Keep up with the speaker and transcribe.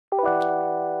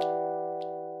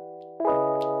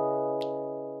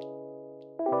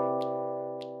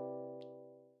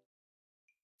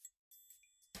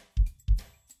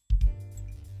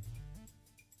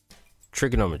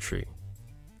Trigonometry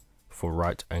for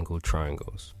right-angled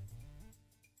triangles.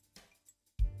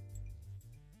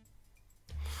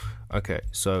 Okay,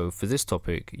 so for this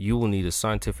topic, you will need a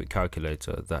scientific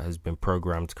calculator that has been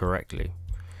programmed correctly.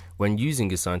 When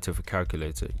using a scientific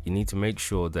calculator, you need to make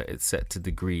sure that it's set to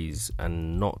degrees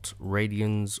and not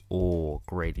radians or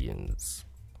gradians.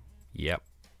 Yep,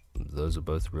 those are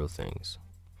both real things.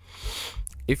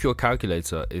 If your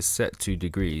calculator is set to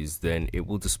degrees, then it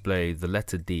will display the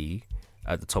letter D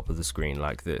at the top of the screen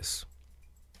like this.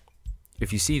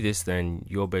 If you see this, then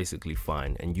you're basically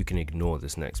fine and you can ignore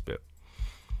this next bit.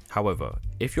 However,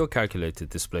 if your calculator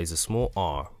displays a small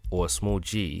r or a small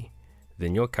g,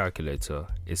 then your calculator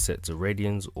is set to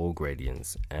radians or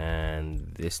gradians, and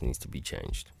this needs to be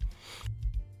changed.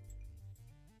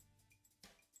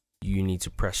 You need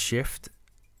to press Shift,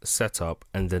 Setup,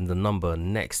 and then the number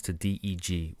next to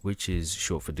DEG, which is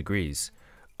short for degrees.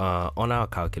 On our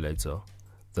calculator,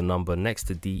 the number next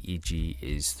to DEG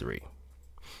is 3.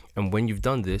 And when you've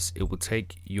done this, it will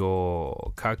take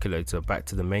your calculator back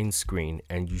to the main screen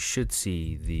and you should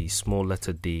see the small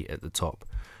letter D at the top.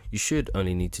 You should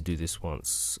only need to do this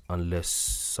once, unless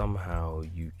somehow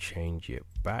you change it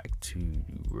back to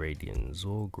radians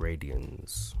or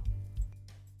gradians.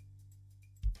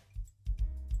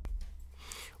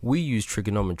 We use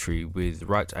trigonometry with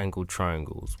right-angled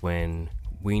triangles when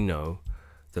we know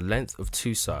the length of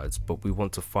two sides, but we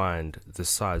want to find the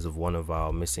size of one of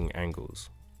our missing angles.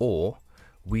 Or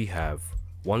we have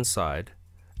one side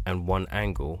and one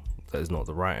angle that is not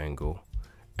the right angle,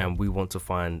 and we want to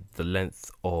find the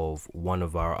length of one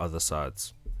of our other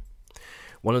sides.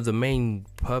 One of the main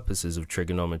purposes of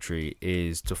trigonometry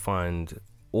is to find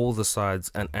all the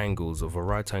sides and angles of a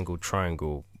right-angled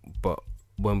triangle, but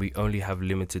when we only have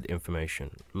limited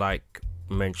information, like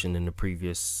mentioned in the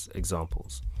previous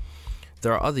examples.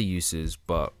 There are other uses,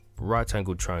 but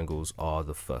right-angled triangles are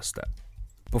the first step.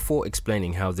 Before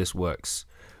explaining how this works,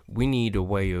 we need a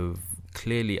way of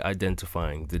clearly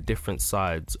identifying the different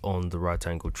sides on the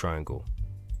right-angled triangle.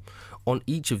 On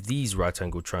each of these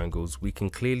right-angled triangles, we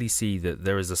can clearly see that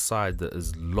there is a side that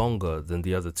is longer than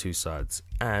the other two sides,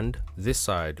 and this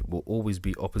side will always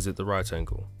be opposite the right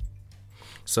angle.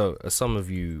 So, as some of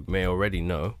you may already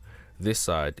know, this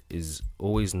side is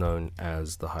always known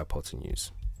as the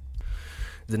hypotenuse.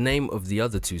 The name of the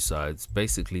other two sides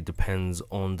basically depends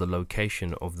on the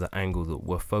location of the angle that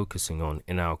we're focusing on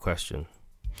in our question.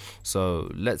 So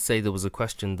let's say there was a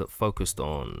question that focused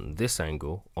on this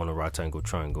angle on a right angle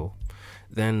triangle,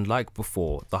 then like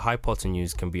before, the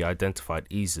hypotenuse can be identified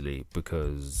easily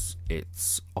because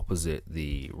it's opposite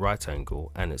the right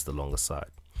angle and it's the longer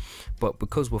side. But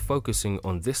because we're focusing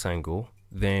on this angle,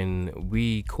 then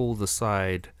we call the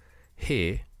side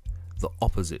here the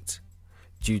opposite,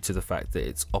 due to the fact that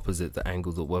it's opposite the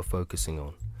angle that we're focusing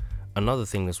on. Another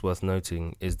thing that's worth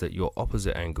noting is that your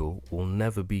opposite angle will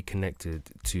never be connected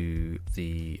to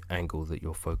the angle that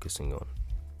you're focusing on.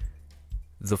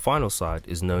 The final side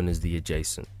is known as the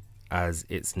adjacent, as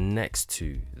it's next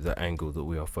to the angle that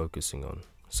we are focusing on,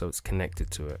 so it's connected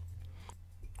to it.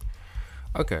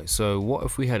 Okay, so what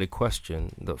if we had a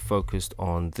question that focused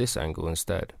on this angle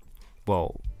instead?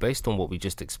 Well, based on what we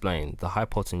just explained, the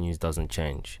hypotenuse doesn't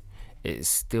change. It is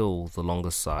still the longer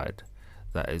side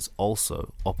that is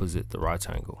also opposite the right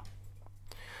angle.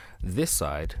 This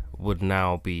side would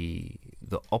now be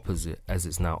the opposite, as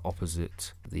it's now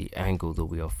opposite the angle that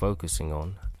we are focusing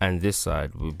on, and this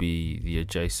side would be the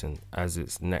adjacent, as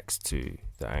it's next to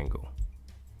the angle.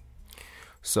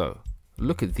 So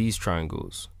look at these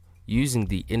triangles. Using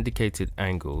the indicated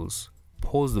angles,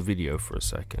 pause the video for a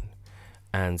second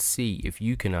and see if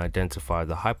you can identify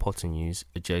the hypotenuse,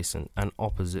 adjacent, and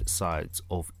opposite sides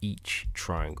of each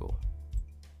triangle.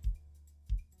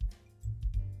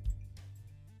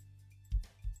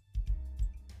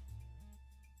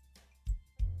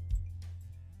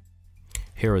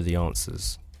 Here are the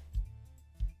answers.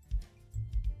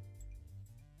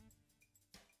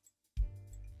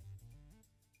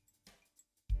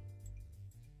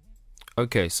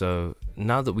 Okay, so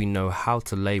now that we know how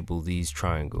to label these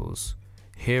triangles,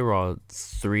 here are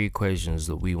 3 equations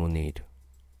that we will need: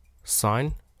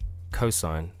 sine,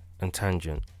 cosine, and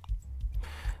tangent.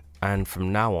 And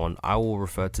from now on, I will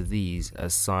refer to these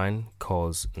as sine,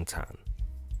 cos, and tan.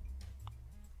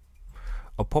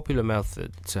 A popular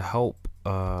method to help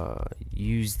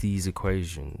use these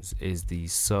equations is the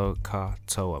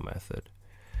SOHCAHTOA method.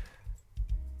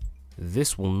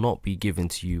 This will not be given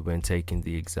to you when taking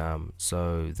the exam,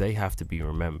 so they have to be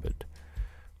remembered.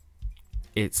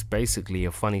 It's basically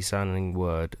a funny sounding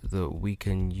word that we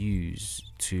can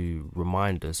use to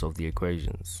remind us of the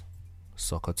equations.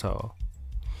 SOHCAHTOA.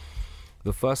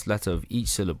 The first letter of each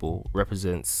syllable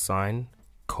represents sine,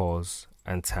 cos,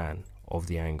 and tan of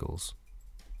the angles.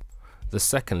 The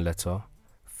second letter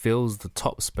fills the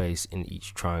top space in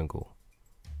each triangle.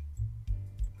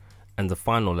 And the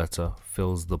final letter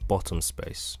fills the bottom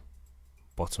space,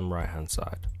 bottom right hand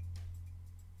side.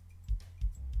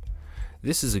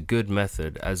 This is a good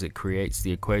method as it creates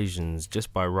the equations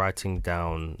just by writing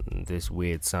down this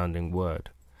weird sounding word.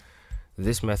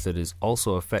 This method is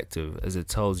also effective as it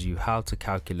tells you how to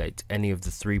calculate any of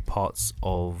the three parts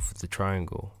of the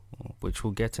triangle, which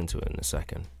we'll get into in a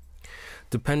second.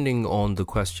 Depending on the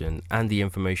question and the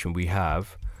information we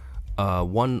have,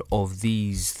 one of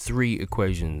these three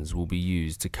equations will be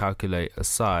used to calculate a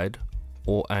side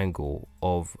or angle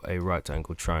of a right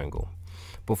angled triangle.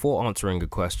 Before answering a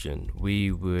question,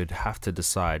 we would have to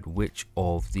decide which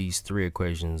of these three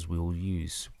equations we will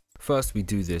use. First, we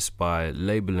do this by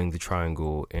labeling the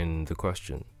triangle in the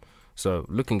question. So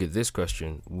looking at this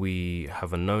question, we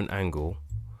have a known angle,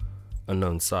 a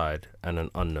known side, and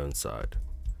an unknown side.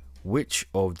 Which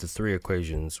of the three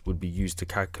equations would be used to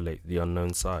calculate the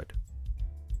unknown side?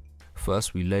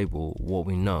 First, we label what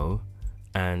we know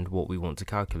and what we want to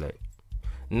calculate.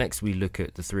 Next, we look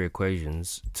at the three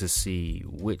equations to see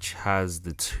which has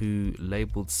the two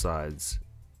labeled sides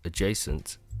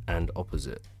adjacent and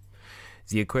opposite.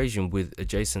 The equation with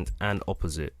adjacent and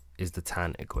opposite is the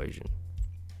tan equation.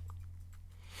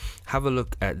 Have a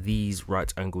look at these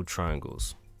right angled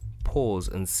triangles. Pause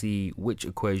and see which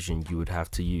equation you would have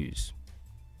to use.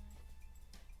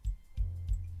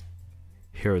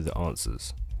 Here are the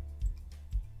answers.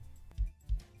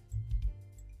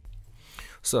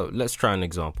 So let's try an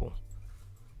example.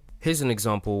 Here's an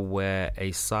example where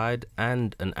a side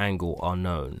and an angle are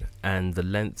known and the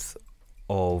length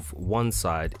of one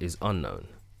side is unknown.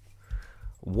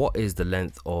 What is the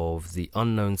length of the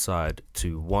unknown side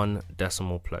to one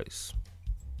decimal place?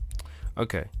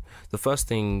 Okay, the first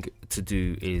thing to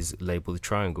do is label the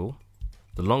triangle.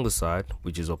 The longer side,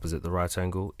 which is opposite the right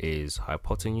angle, is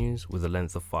hypotenuse with a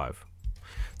length of 5.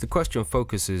 The question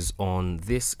focuses on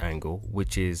this angle,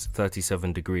 which is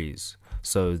 37 degrees.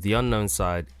 So the unknown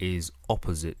side is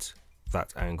opposite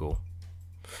that angle.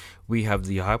 We have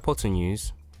the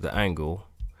hypotenuse, the angle,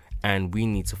 and we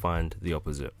need to find the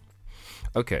opposite.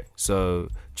 Okay, so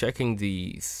checking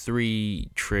the three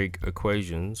trig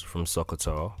equations from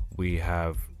SOHCAHTOA, we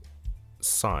have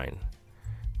sine,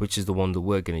 which is the one that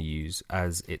we're going to use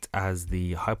as it has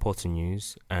the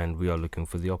hypotenuse and we are looking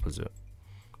for the opposite.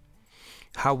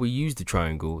 How we use the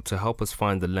triangle to help us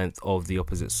find the length of the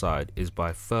opposite side is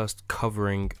by first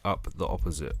covering up the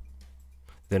opposite.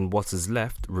 Then what is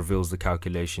left reveals the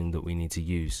calculation that we need to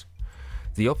use.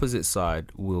 The opposite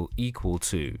side will equal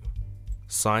to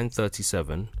sine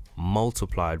 37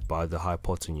 multiplied by the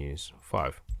hypotenuse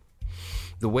 5.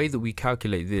 The way that we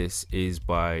calculate this is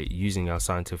by using our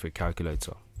scientific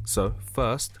calculator. So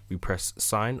first we press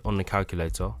sine on the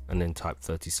calculator and then type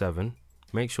 37.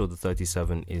 Make sure the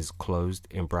 37 is closed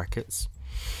in brackets,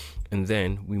 and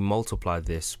then we multiply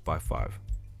this by 5.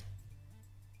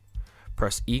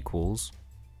 Press equals,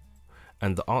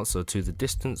 and the answer to the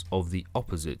distance of the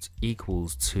opposite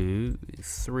equals to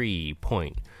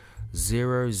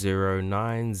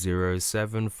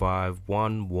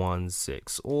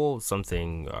 3.009075116 or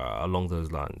something along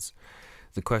those lines.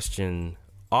 The question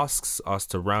asks us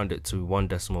to round it to one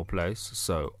decimal place,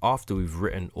 so after we've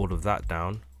written all of that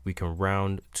down, we can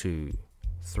round to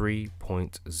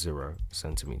 3.0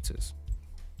 centimeters.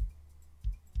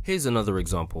 Here's another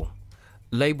example.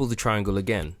 Label the triangle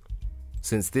again.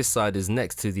 Since this side is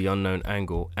next to the unknown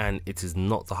angle and it is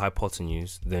not the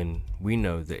hypotenuse, then we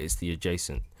know that it's the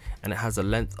adjacent and it has a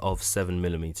length of 7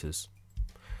 millimeters.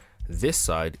 This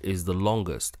side is the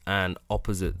longest and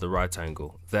opposite the right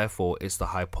angle, therefore it's the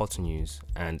hypotenuse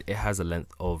and it has a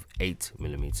length of 8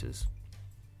 millimeters.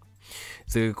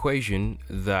 The equation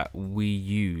that we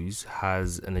use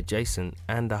has an adjacent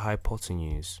and a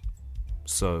hypotenuse,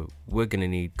 so we're going to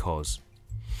need cos.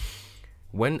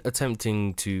 When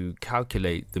attempting to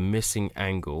calculate the missing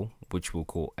angle, which we'll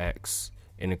call x,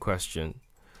 in a question,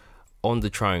 on the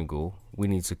triangle, we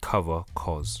need to cover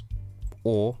cos.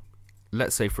 Or,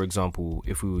 let's say for example,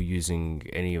 if we were using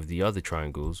any of the other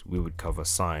triangles, we would cover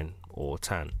sine or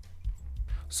tan.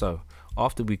 So,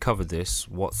 after we cover this,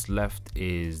 what's left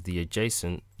is the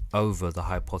adjacent over the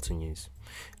hypotenuse.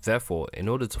 Therefore, in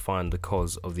order to find the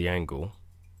cos of the angle,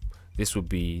 this would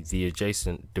be the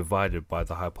adjacent divided by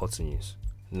the hypotenuse.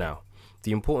 Now,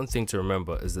 the important thing to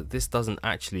remember is that this doesn't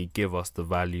actually give us the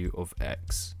value of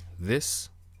x. This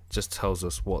just tells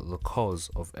us what the cos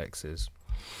of x is.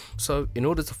 So in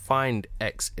order to find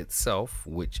x itself,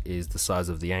 which is the size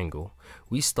of the angle,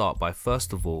 we start by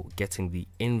first of all getting the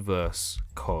inverse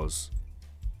cos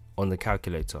on the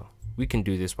calculator. We can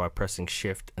do this by pressing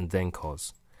shift and then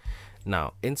cos.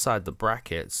 Now inside the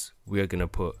brackets we are going to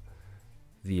put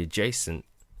the adjacent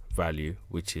value,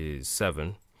 which is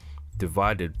 7,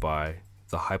 divided by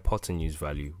the hypotenuse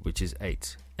value, which is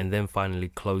 8, and then finally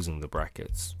closing the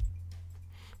brackets.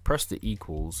 Press the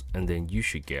equals and then you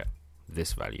should get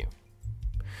this value.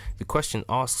 The question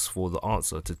asks for the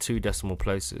answer to 2 decimal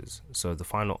places, so the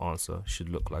final answer should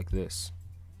look like this.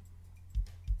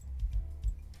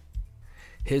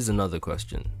 Here's another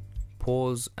question.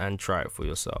 Pause and try it for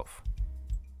yourself.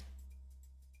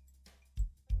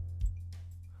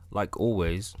 Like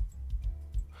always,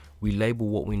 we label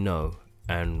what we know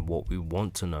and what we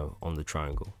want to know on the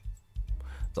triangle.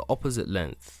 The opposite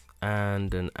length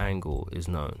and an angle is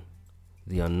known.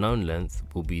 The unknown length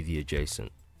will be the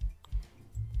adjacent.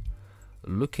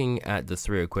 Looking at the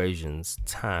 3 equations,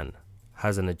 tan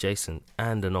has an adjacent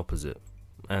and an opposite,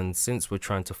 and since we're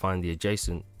trying to find the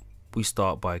adjacent, we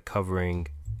start by covering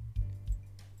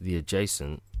the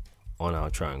adjacent on our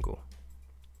triangle.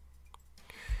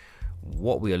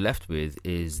 What we are left with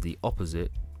is the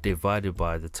opposite divided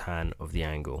by the tan of the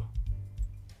angle.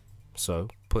 So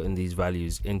putting these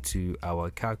values into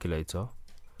our calculator,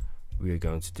 we are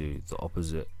going to do the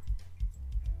opposite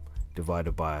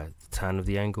divided by the tan of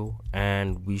the angle,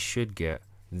 and we should get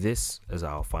this as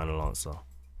our final answer.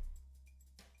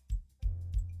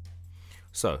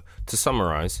 So to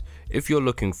summarize, if you're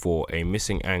looking for a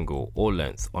missing angle or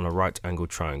length on a right angle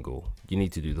triangle, you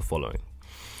need to do the following.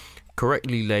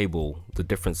 Correctly label the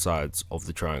different sides of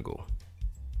the triangle.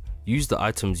 Use the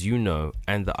items you know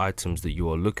and the items that you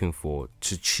are looking for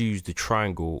to choose the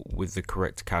triangle with the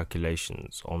correct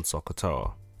calculations on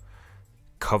SOHCAHTOA.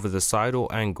 Cover the side or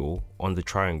angle on the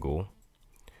triangle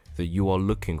that you are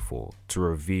looking for to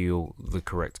reveal the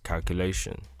correct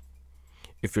calculation.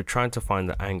 If you're trying to find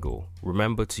the angle,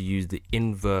 remember to use the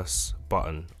inverse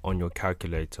button on your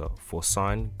calculator for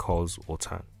sine, cos or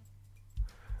tan.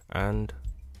 And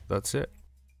that's it.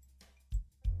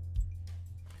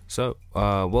 So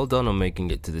well done on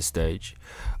making it to this stage.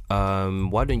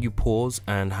 Why don't you pause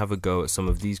and have a go at some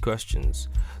of these questions?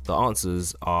 The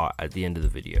answers are at the end of the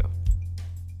video.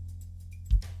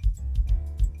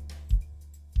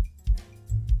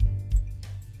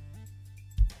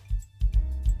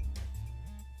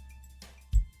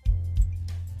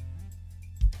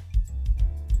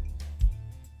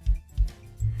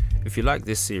 If you like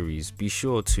this series, be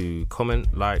sure to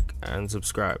comment, like and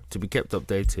subscribe to be kept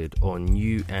updated on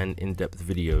new and in-depth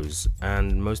videos,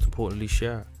 and most importantly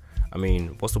share. I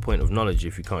mean, what's the point of knowledge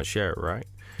if you can't share it, right?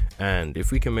 And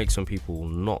if we can make some people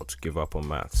not give up on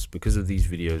maths because of these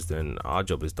videos, then our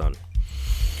job is done.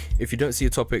 If you don't see a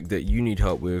topic that you need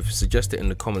help with, suggest it in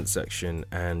the comment section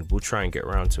and we'll try and get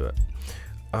around to it.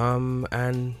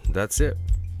 And that's it.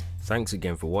 Thanks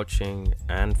again for watching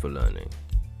and for learning.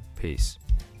 Peace.